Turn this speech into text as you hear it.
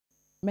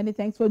Many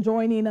thanks for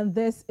joining, and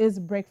this is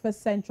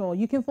Breakfast Central.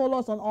 You can follow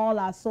us on all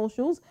our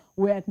socials.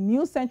 We're at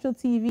News Central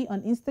TV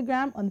on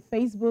Instagram, on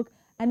Facebook,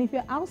 and if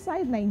you're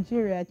outside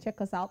Nigeria, check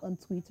us out on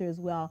Twitter as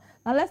well.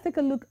 Now let's take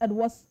a look at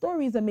what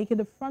stories are making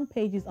the front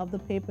pages of the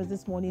papers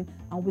this morning,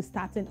 and we're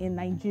starting in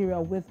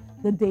Nigeria with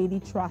the Daily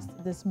Trust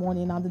this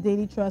morning. Now the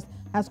Daily Trust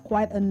has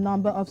quite a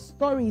number of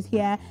stories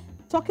here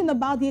talking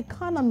about the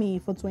economy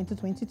for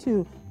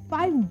 2022.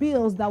 5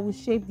 bills that will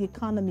shape the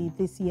economy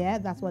this year.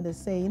 That's what they're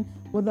saying.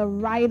 With a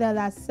rider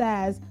that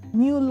says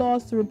new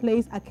laws to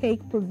replace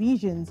archaic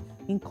provisions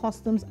in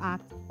Customs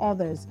Act,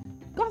 others.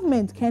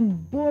 Government can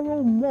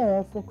borrow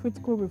more for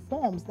critical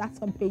reforms.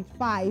 That's on page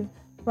 5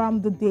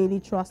 from the Daily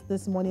Trust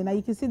this morning. Now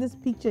you can see this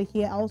picture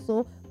here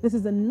also. This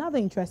is another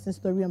interesting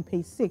story on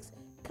page 6.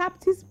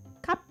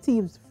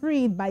 Captives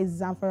freed by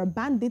Zamfara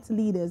bandit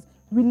leaders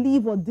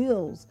relieve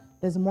ordeals.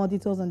 There's more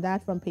details on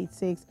that from page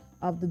 6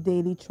 of the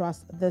Daily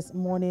Trust this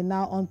morning.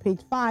 Now on page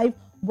 5,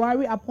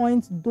 Buhari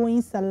appoints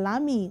Doyin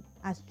Salami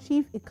as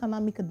Chief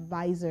Economic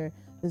Advisor.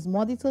 There's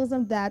more details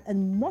on that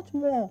and much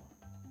more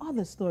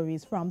other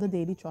stories from the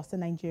Daily Trust in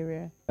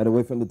Nigeria. And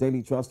away from the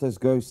Daily Trust, let's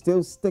go.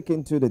 Still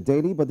sticking to the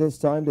Daily, but this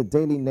time the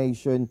Daily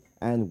Nation,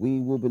 and we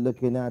will be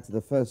looking at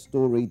the first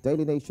story,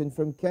 Daily Nation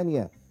from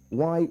Kenya.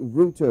 Why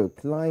Ruto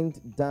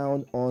climbed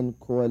down on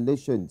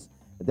coalitions.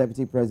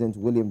 Deputy President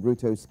William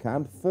Ruto's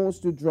camp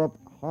forced to drop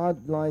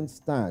hardline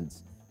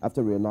stance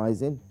after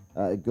realizing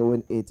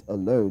going it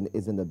alone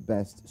isn't the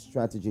best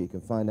strategy. You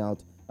can find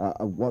out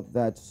what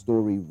that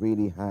story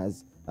really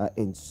has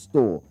in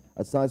store.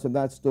 Aside from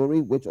that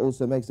story, which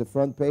also makes the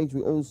front page,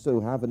 we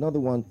also have another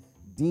one.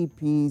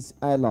 DP's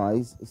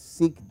allies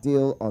seek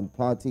deal on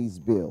party's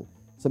bill.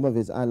 Some of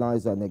his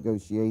allies are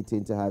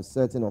negotiating to have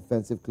certain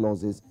offensive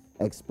clauses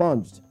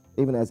expunged,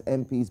 even as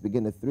MPs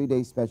begin a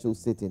 3-day special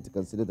sitting to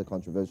consider the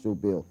controversial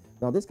bill.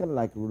 Now, this kind of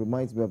like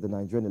reminds me of the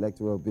Nigerian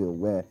electoral bill,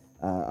 where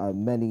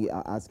many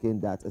are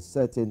asking that a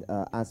certain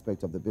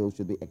aspect of the bill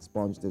should be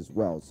expunged as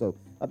well. So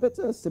a bit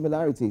of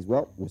similarities.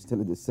 Well, we're still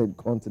in the same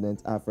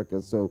continent,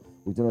 Africa, so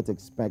we do not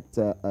expect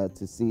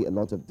to see a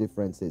lot of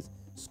differences.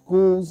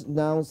 Schools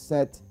now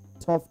set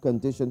tough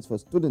conditions for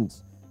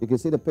students. You can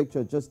see the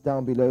picture just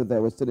down below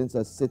there where students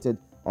are seated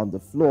on the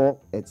floor.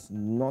 It's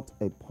not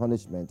a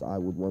punishment, I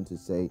would want to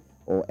say,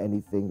 or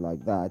anything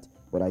like that,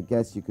 but I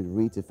guess you could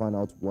read to find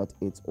out what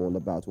it's all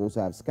about. We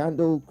also have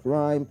scandal,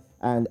 crime,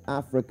 and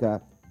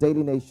Africa.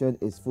 Daily Nation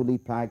is fully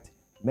packed.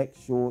 Make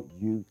sure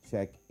you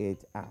check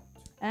it out.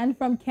 And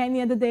from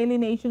Kenya, the Daily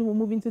Nation, we're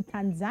moving to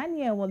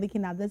Tanzania. We're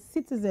looking at the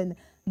Citizen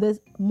this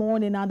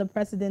morning. Now the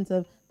president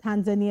of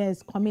Tanzania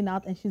is coming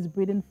out and she's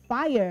breathing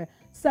fire.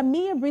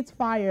 Samia breathes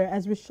fire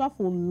as reshuffle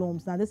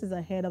looms. Now this is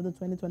ahead of the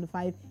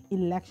 2025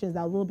 elections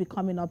that will be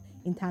coming up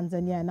in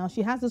Tanzania. Now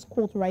she has this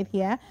quote right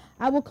here.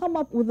 I will come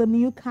up with a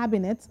new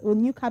cabinet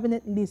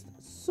list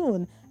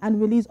soon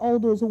and release all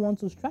those who want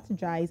to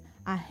strategize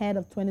ahead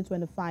of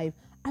 2025.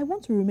 I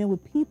want to remain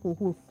with people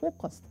who are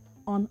focused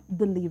on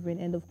delivering,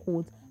 end of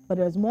quote. But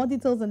there's more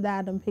details on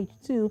that on page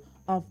 2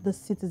 of the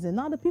Citizen.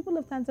 Now, the people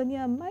of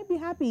Tanzania might be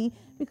happy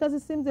because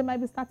it seems they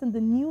might be starting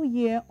the new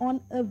year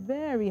on a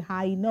very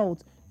high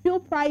note. Fuel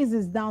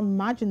prices down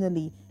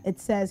marginally. It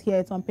says here,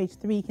 it's on page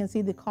 3. You can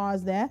see the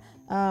cars there.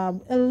 A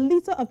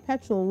liter of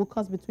petrol will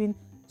cost between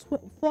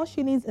 4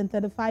 shillings and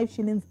 35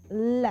 shillings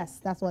less.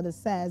 That's what it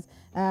says.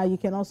 You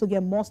can also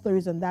get more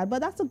stories on that, but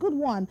that's a good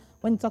one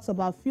when it talks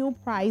about fuel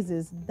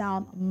prices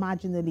down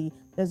marginally.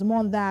 There's more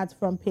on that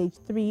from page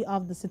 3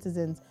 of the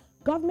Citizens.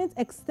 Government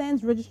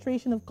extends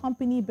registration of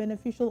company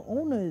beneficial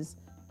owners.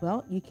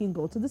 Well, you can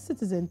go to the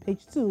Citizen,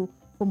 page 2,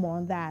 for more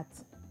on that.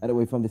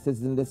 Anyway, from the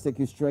Citizen, let's take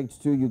you straight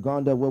to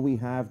Uganda, where we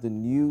have the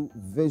new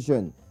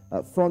vision.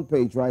 Front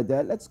page right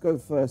there. Let's go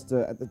first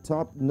at the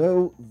top.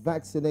 No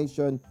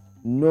vaccination,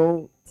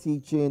 no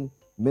teaching,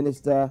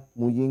 Minister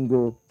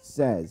Muyingo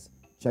says.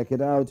 Check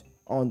it out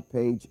on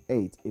page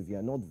 8. If you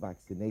are not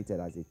vaccinated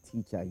as a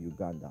teacher in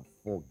Uganda,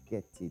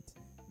 forget it.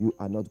 You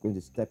are not going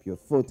to step your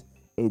foot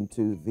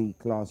into the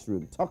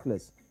classroom. Talk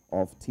less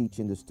of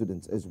teaching the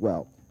students as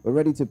well. We're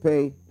ready to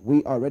pay.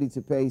 We are ready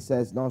to pay,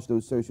 says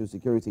National Social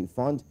Security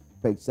Fund.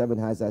 Page 7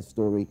 has that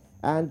story.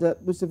 And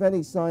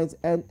Museveni signs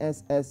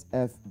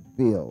NSSF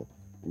bill.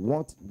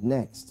 What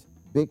next?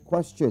 Big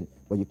question.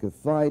 But you can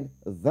find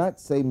that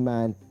same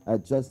man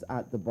just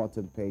at the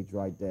bottom page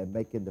right there,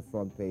 making the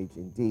front page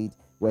indeed,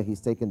 where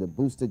he's taking the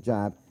booster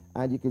jab.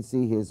 And you can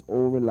see he's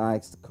all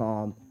relaxed,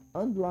 calm,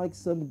 unlike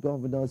some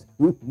governors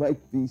who might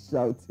be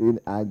shouting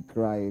and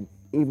crying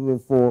even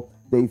before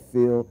they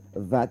feel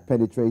that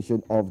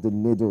penetration of the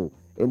needle.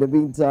 In the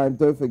meantime,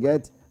 don't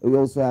forget, we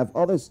also have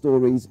other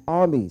stories.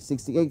 Army,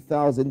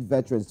 68,000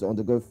 veterans to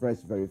undergo fresh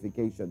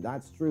verification.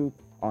 That's true.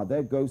 Are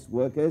there ghost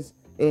workers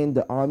in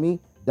the Army?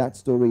 That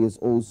story is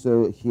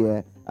also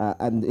here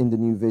and in the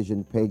New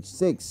Vision, page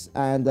 6.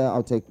 And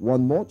I'll take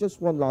one more,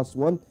 just one last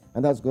one,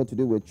 and that's got to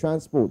do with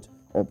transport.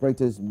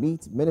 Operators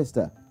meet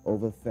Minister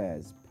over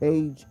fares.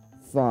 Page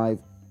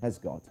 5 has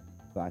got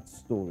that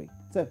story.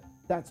 So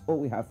that's all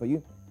we have for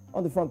you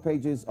on the front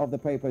pages of the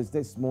papers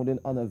this morning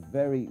on a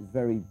very,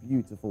 very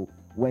beautiful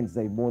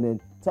Wednesday morning.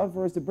 Time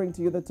for us to bring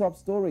to you the top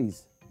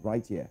stories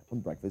right here on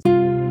Breakfast.